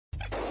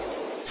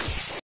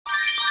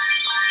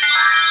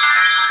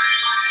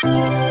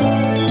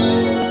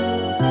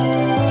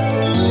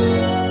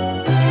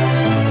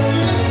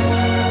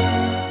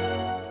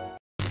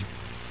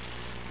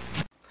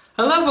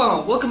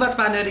back to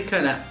my nerdy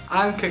corner.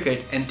 I'm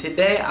Cartridge, and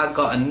today I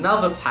got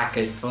another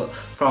package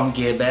from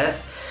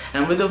GearBest.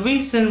 And with the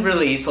recent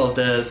release of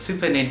the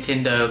Super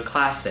Nintendo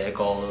Classic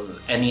or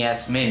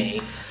NES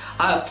Mini,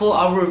 I thought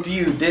I'll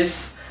review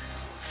this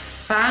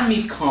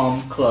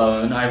Famicom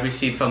clone I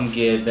received from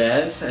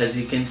GearBest. As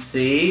you can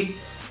see,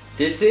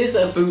 this is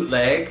a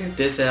bootleg.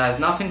 This has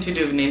nothing to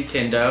do with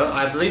Nintendo.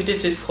 I believe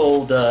this is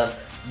called the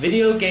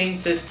Game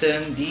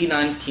System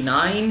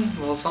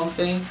D99 or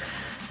something.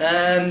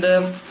 And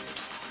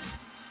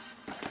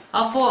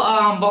I thought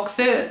I'll unbox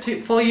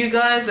it for you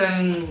guys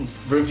and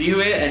review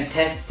it and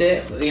test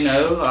it. You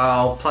know,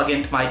 I'll plug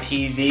into my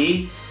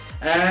TV.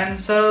 And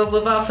so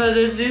without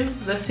further ado,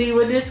 let's see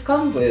what this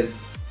comes with.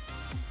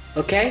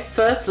 Okay,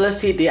 first let's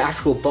see the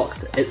actual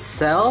box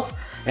itself.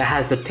 It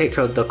has a picture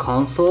of the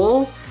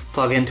console,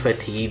 plug into a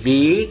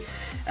TV,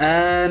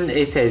 and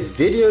it says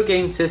Video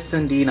Game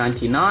System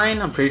D99.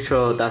 I'm pretty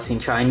sure that's in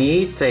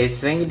Chinese.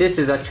 Says this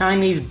is a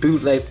Chinese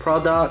bootleg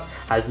product,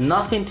 has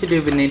nothing to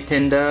do with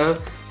Nintendo.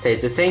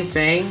 Says the same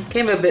thing.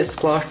 Came a bit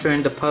squashed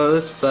during the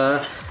post,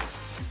 but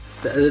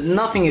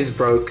nothing is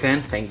broken,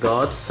 thank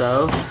God.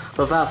 So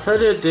without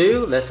further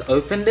ado, let's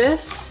open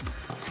this.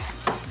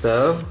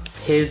 So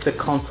here's the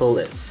console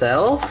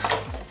itself.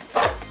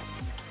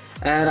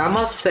 And I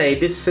must say,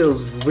 this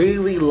feels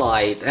really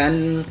light,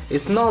 and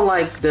it's not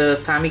like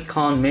the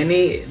Famicom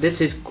Mini.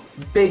 This is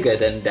bigger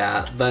than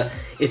that, but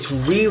it's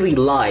really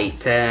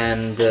light,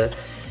 and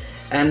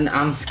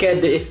I'm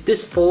scared that if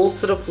this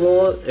falls to the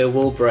floor, it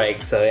will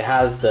break. So it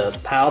has the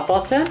power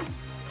button.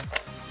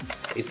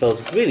 It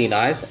feels really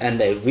nice, and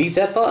the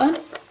reset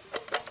button.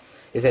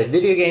 It says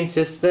Video Game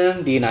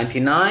System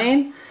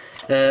D99.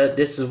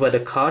 This is where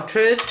the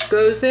cartridge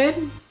goes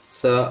in.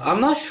 So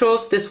I'm not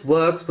sure if this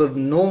works with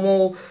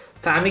normal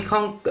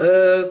Famicom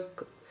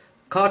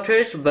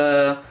cartridge,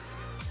 but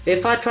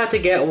if I try to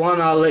get one,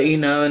 I'll let you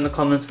know in the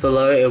comments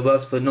below. It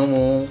works with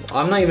normal.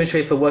 I'm not even sure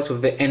if it works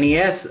with the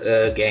NES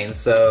games,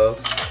 so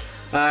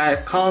I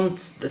can't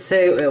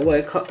say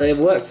it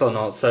works or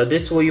not. So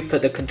this is where you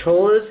put the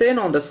controllers in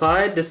on the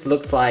side. This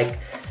looks like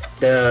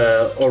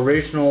the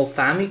original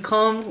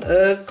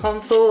Famicom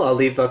console. I'll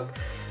leave a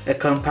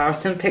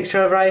comparison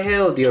picture right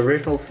here of the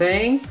original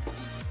thing.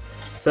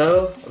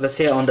 So let's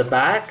see it on the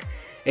back.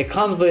 It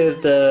comes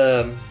with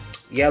the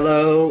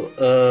yellow,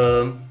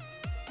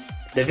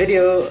 the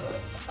video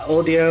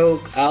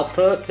audio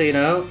output, you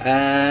know,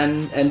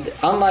 and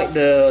unlike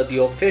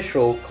the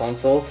official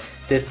console,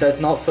 this does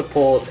not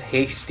support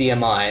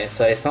HDMI,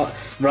 so it's not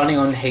running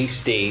on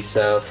HD.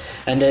 So,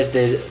 and there's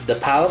the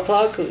power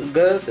plug.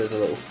 Good, there's a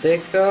little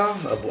sticker.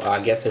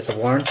 I guess it's a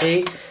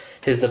warranty.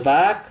 Here's the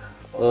back.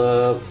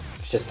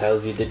 Just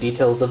tells you the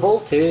details, the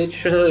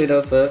voltage, you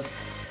know.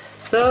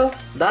 So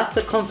that's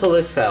the console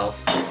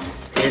itself.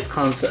 Here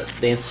comes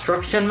the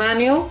instruction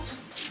manual.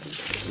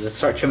 The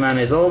instruction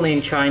manual is only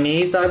in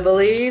Chinese, I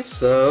believe.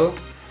 So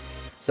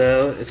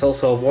it's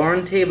also a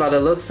warranty by the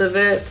looks of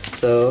it.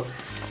 So,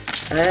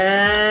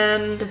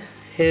 and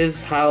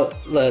here's how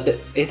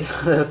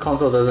the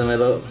console doesn't really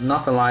look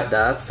nothing like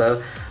that.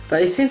 So,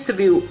 but it seems to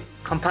be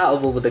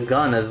compatible with the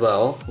gun as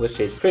well,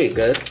 which is pretty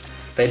good.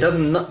 But it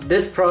doesn't.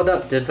 This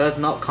product does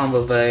not come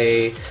with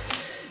a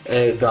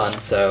gun.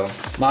 So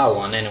my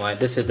one anyway.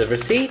 This is the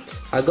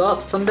receipt I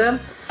got from them.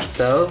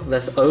 So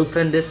let's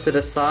open this to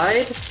the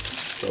side.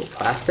 Little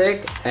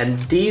plastic, and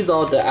these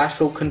are the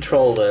actual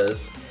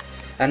controllers,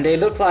 and they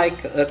look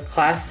like a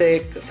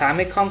classic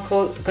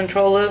Famicom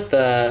controller.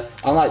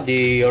 Unlike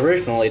the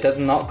original, it does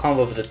not come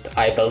with the,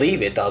 I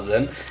believe it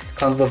doesn't,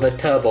 comes with a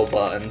turbo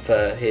button.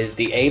 Here's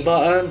the A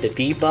button, the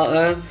B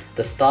button,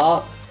 the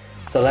start,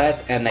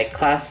 select, and a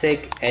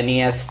classic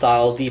NES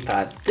style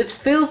D-pad. This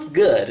feels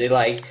good.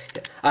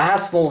 I have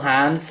small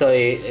hands, so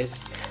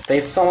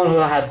if someone who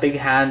had big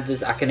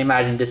hands, I can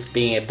imagine this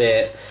being a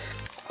bit,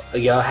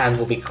 your hands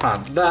will be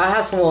cramped. But I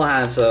have small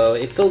hands, so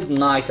it feels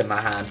nice in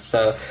my hands.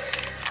 So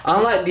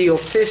unlike the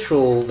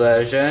official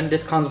version,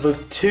 this comes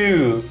with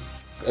two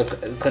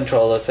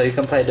controllers, so you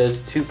can play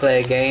those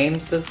two-player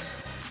games,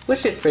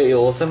 which is pretty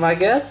awesome, I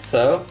guess.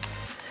 So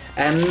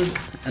and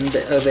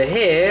over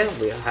here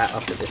we have,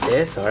 after this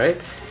here, sorry,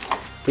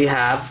 we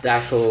have the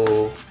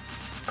actual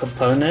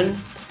component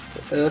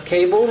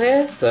cable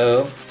here.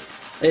 So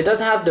it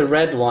doesn't have the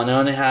red one. It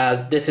only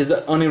has,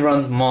 only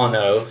runs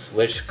mono,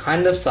 which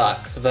kind of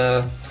sucks,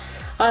 but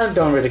I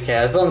don't really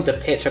care as long as the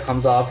picture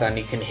comes off and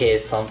you can hear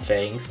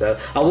something. So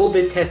I will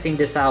be testing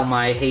this out on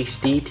my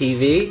HD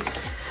TV.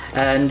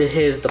 And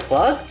here's the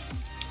plug.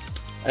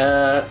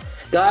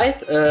 Guys,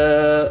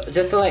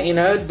 just to let you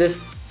know,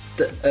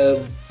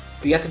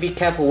 you have to be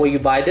careful where you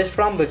buy this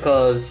from,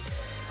 because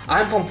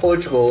I'm from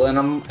Portugal,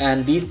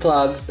 and these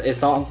plugs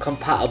is not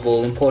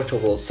compatible in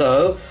Portugal.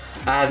 So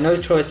I have no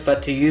choice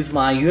but to use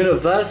my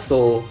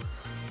universal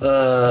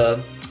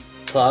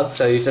plug.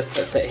 So you just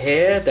put it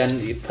here, then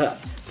you put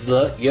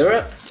the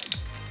Europe,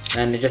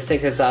 and you just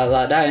stick this out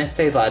like that, and it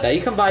stays like that.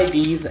 You can buy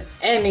these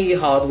any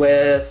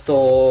hardware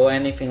store,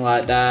 anything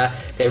like that.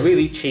 They're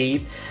really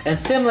cheap, and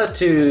similar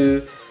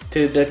to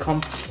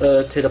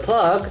the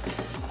plug,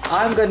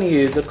 I'm going to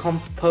use a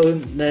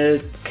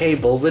component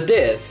cable with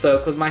this. So,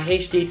 because my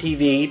HD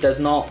TV does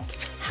not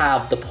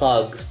have the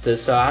plugs,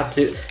 so I have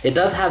to. It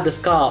does have the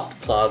SCART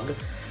plug.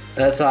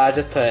 So I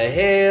just put it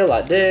here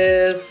like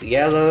this.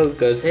 Yellow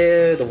goes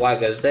here, the white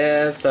goes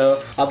there.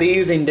 So I'll be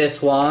using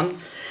this one.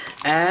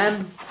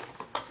 And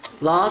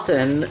last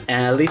and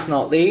least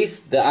not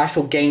least, the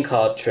actual game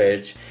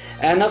cartridge.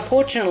 And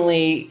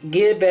unfortunately,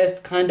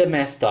 GearBest kind of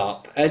messed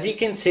up. As you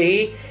can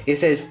see, it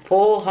says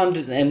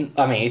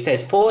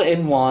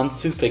 4-in-1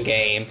 super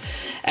game,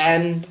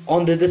 and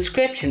on the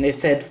description it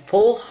said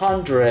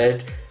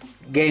 400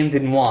 games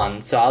in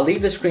one. So I'll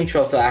leave a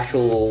screenshot of the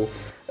actual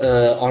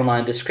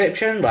online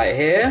description right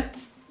here.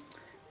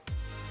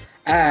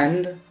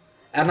 And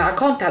I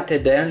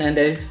contacted them, and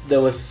they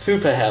were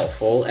super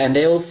helpful, and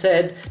they all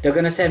said they're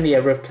gonna send me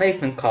a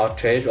replacement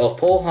cartridge of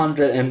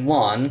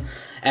 401.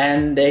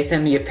 And they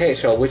sent me a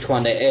picture of which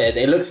one it is.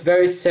 It looks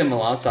very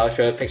similar, so I'll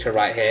show a picture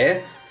right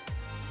here.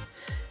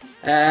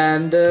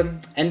 And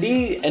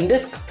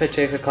this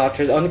particular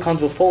cartridge only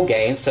comes with 4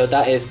 games, so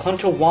that is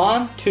Contra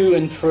 1, 2,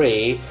 and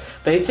 3.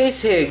 But it says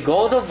here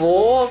God of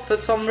War for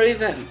some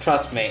reason.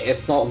 Trust me,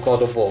 it's not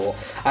God of War.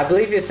 I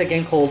believe it's a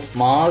game called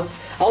Mars.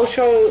 I'll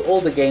show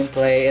all the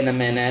gameplay in a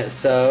minute.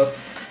 So,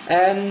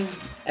 and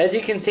as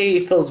you can see,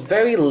 it feels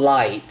very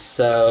light.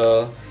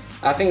 So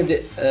I think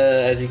that,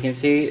 as you can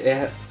see,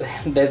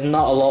 there's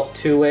not a lot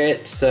to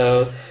it,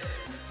 so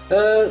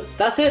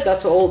that's it.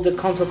 That's all the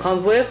console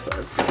comes with.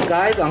 So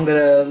guys, I'm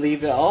gonna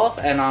leave it off,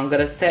 and I'm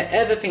gonna set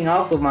everything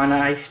up with my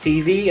nice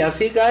TV. I'll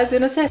see you guys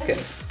in a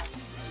second.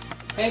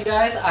 Hey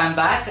guys, I'm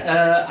back.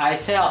 I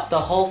set up the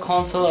whole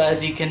console,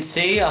 as you can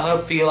see. I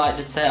hope you like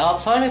the setup.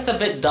 Sorry it's a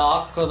bit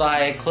dark because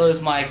I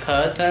closed my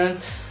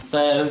curtain,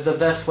 but it was the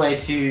best way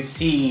to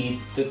see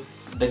the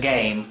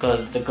game,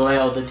 because the glare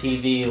of the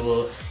TV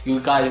you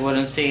guys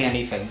wouldn't see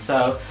anything.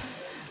 So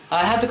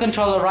I have the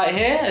controller right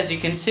here, as you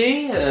can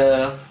see.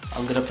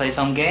 I'm gonna play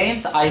some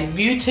games. I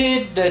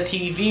muted the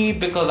TV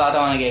because I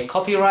don't want to get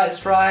copyright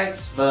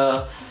strikes,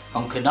 but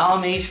from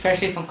Konami,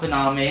 especially from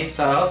Konami.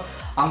 So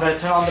I'm gonna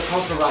turn on the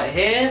console right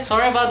here.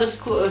 Sorry about the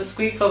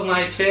squeak of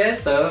my chair.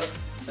 So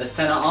let's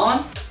turn it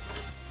on.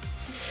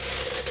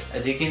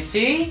 As you can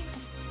see,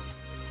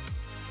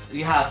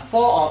 you have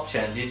 4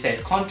 options. It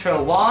says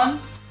Contra 1,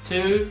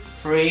 2,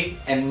 3,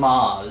 and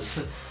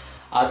Mars.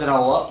 I don't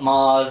know what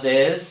Mars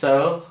is,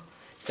 so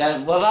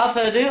then without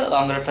further ado,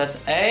 I'm gonna press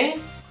A.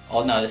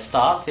 Oh no,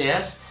 start,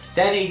 yes.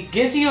 Then it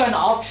gives you an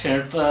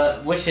option for,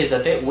 which is a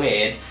bit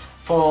weird,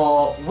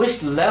 for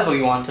which level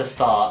you want to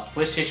start,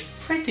 which is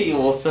pretty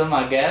awesome,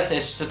 I guess.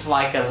 It's just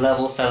like a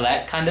level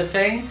select kind of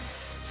thing.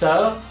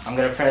 So I'm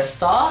gonna press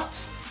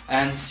start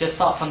and just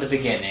start from the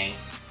beginning.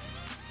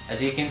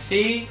 As you can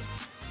see,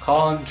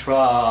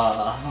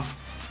 Contra.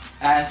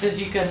 And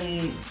since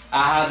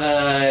I have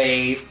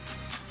a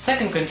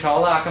second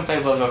controller, I can play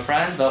with a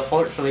friend, but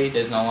fortunately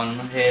there's no one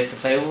here to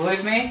play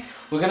with me.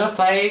 We're gonna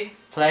play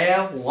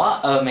player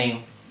 1,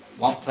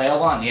 player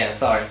 1, yeah,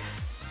 sorry.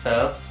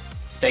 So,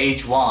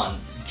 stage 1,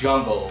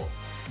 Jungle.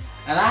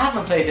 And I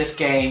haven't played this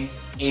game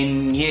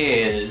in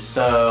years,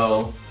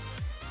 so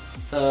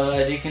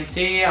as you can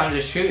see, I'm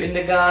just shooting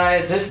the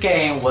guys. This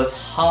game was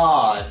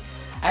hard.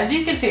 As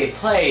you can see, it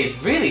plays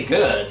really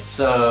good,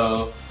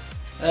 so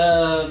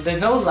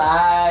there's no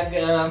lag,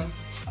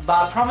 but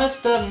I promise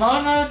the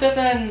mono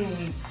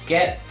doesn't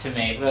get to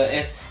me, but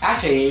it's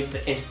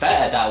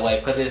better that way,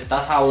 because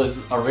that's how it was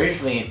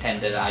originally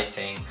intended, I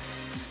think.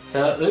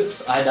 So,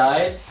 oops, I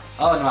died.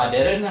 Oh no, I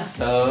didn't,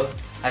 so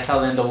I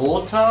fell in the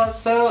water.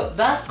 So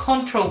that's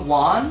Contra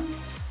 1,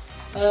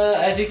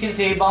 as you can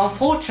see, but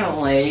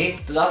unfortunately,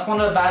 that's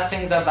one of the bad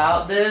things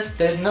about this.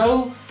 There's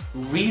no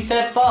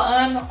reset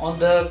button on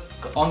the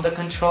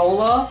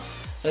controller,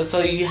 so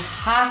you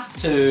have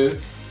to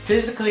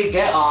physically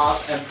get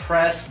up and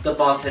press the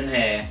button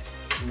here,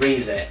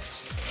 reset.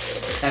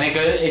 And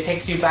it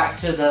takes you back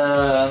to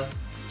the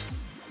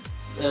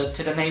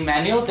main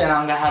menu. Then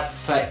I'm gonna have to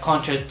select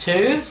Contra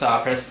 2, so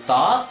I press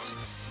start.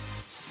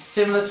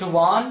 Similar to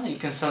 1, you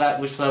can select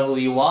which level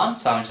you want,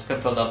 so I'm just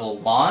gonna put level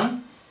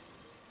 1.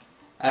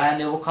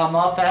 And it will come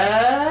up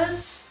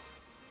as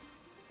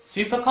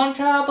Super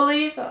Contra, I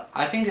believe.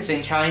 I think it's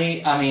in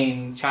Chinese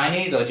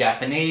or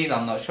Japanese,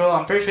 I'm not sure.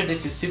 I'm pretty sure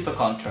this is Super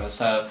Contra,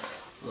 so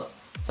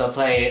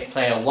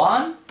player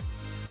 1.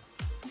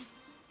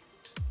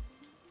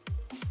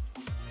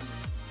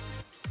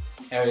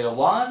 Area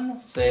 1,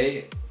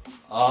 see.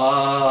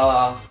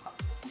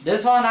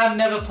 This one I've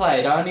never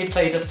played, I only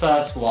played the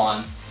first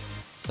one.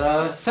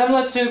 So,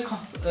 similar to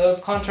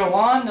Contra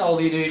 1,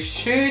 all you do is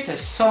shoot.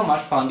 It's so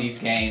much fun, these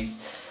games.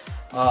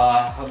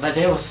 But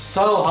they were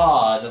so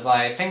hard. It's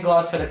like, thank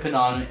God for the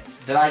Konami.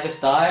 Did I just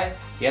die?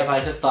 Yep, I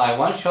just died.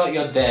 One shot,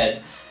 you're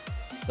dead.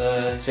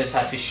 So, just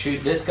have to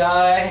shoot this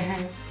guy.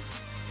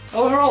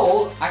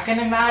 Overall, I can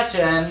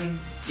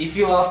imagine if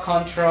you love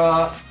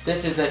Contra,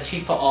 this is a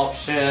cheaper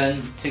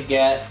option to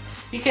get.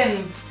 You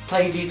can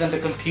play these on the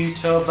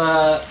computer,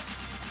 but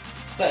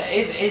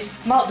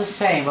it's not the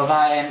same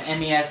without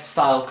an NES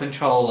style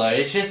controller.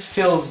 It just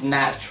feels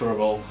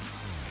natural.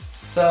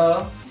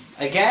 So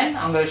again,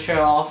 I'm going to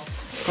show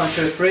off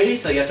Contra 3,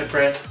 so you have to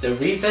press the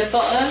reset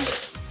button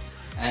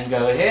and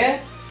go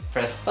here,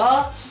 press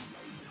start,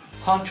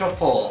 Contra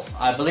 4.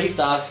 I believe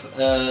that's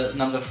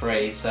number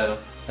 3, so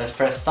let's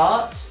press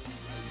start.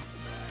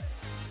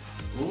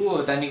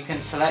 Ooh, then you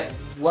can select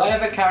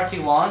whatever character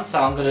you want,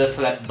 so I'm going to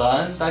select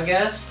Burns, I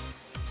guess.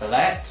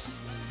 Select.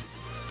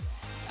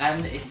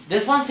 And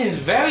this one seems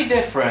very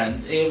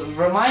different. It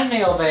reminds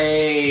me of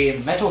a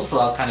Metal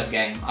Slug kind of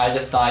game. I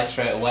just died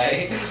straight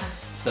away.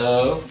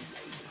 So,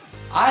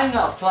 I'm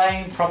not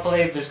playing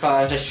properly because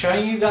I'm just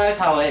showing you guys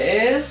how it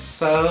is.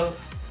 So,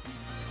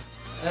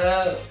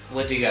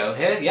 where do you go?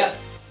 Here? Yep.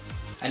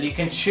 And you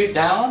can shoot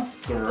down.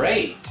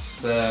 Great.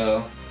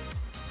 So,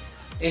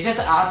 it's just,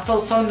 I feel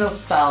so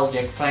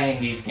nostalgic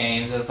playing these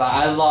games. It's like,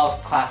 I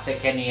love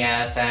classic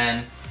NES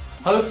and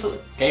hopefully,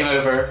 game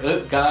over.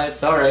 Oops, guys,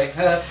 sorry.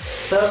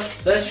 So,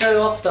 let's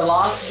show off the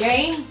last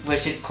game,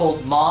 which is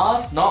called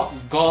Mars, not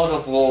God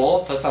of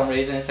War, for some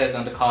reason it says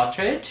on the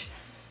cartridge.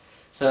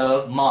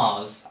 So,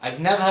 Mars. I've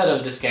never heard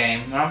of this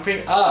game, and I'm pretty,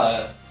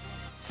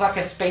 it's like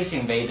a Space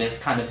Invaders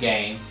kind of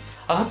game.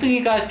 I hope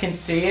you guys can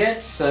see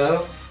it,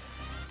 so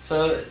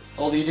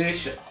all you do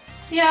is,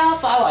 yeah,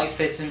 I like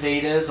Space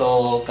Invaders,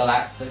 or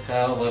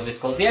Galactica, or whatever it's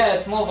called. Yeah,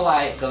 it's more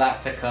like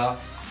Galactica.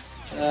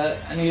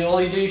 And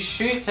all you do is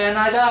shoot, and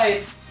I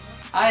died.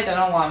 I don't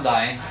know why I'm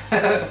dying.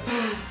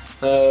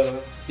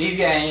 So, these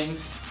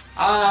games,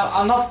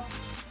 I'm not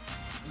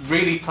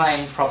really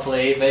playing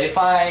properly, but if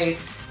I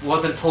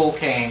wasn't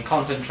talking,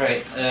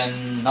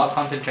 not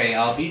concentrate,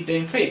 I'll be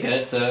doing pretty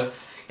good, so you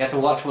have to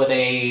watch where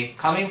they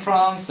coming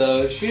from,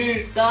 so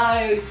shoot,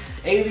 die,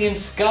 alien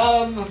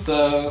scum,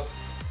 so,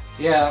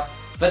 yeah.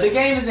 But the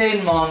game is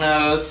in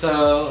mono,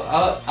 so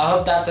I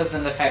hope that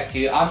doesn't affect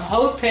you. I'm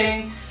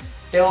hoping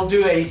they'll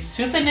do a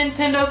Super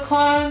Nintendo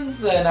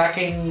clones and I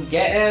can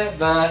get it,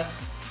 but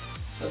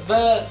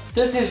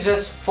this is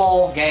just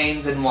 4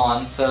 games in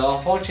one, so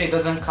unfortunately it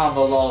doesn't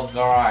cover a lot of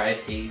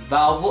variety.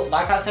 But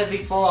like I said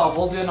before, I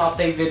will do an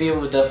update video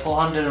with the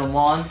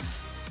 401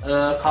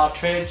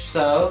 cartridge.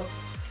 So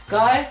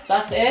guys,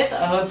 that's it.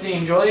 I hope you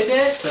enjoyed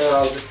it. So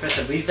I'll just press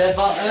the reset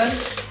button.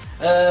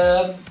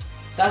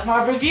 That's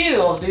my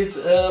review of this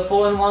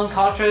 4-in-1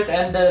 cartridge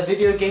and the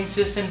video game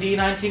system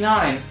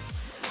D99.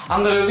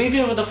 I'm going to leave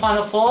you with the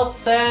final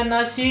thoughts, and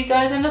I'll see you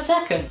guys in a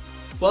second.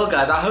 Well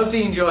guys, I hope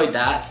you enjoyed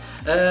that.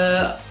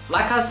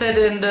 Like I said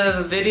in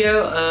the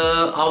video,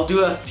 I'll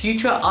do a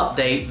future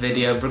update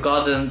video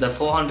regarding the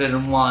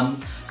 401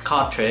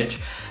 cartridge.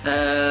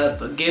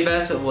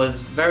 GearBest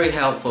was very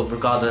helpful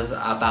regarding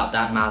about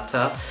that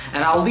matter,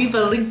 and I'll leave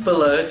a link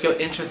below if you're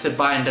interested in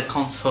buying the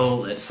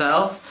console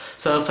itself.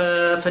 So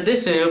for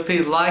this video,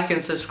 please like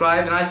and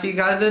subscribe, and I'll see you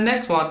guys in the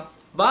next one.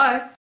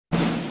 Bye!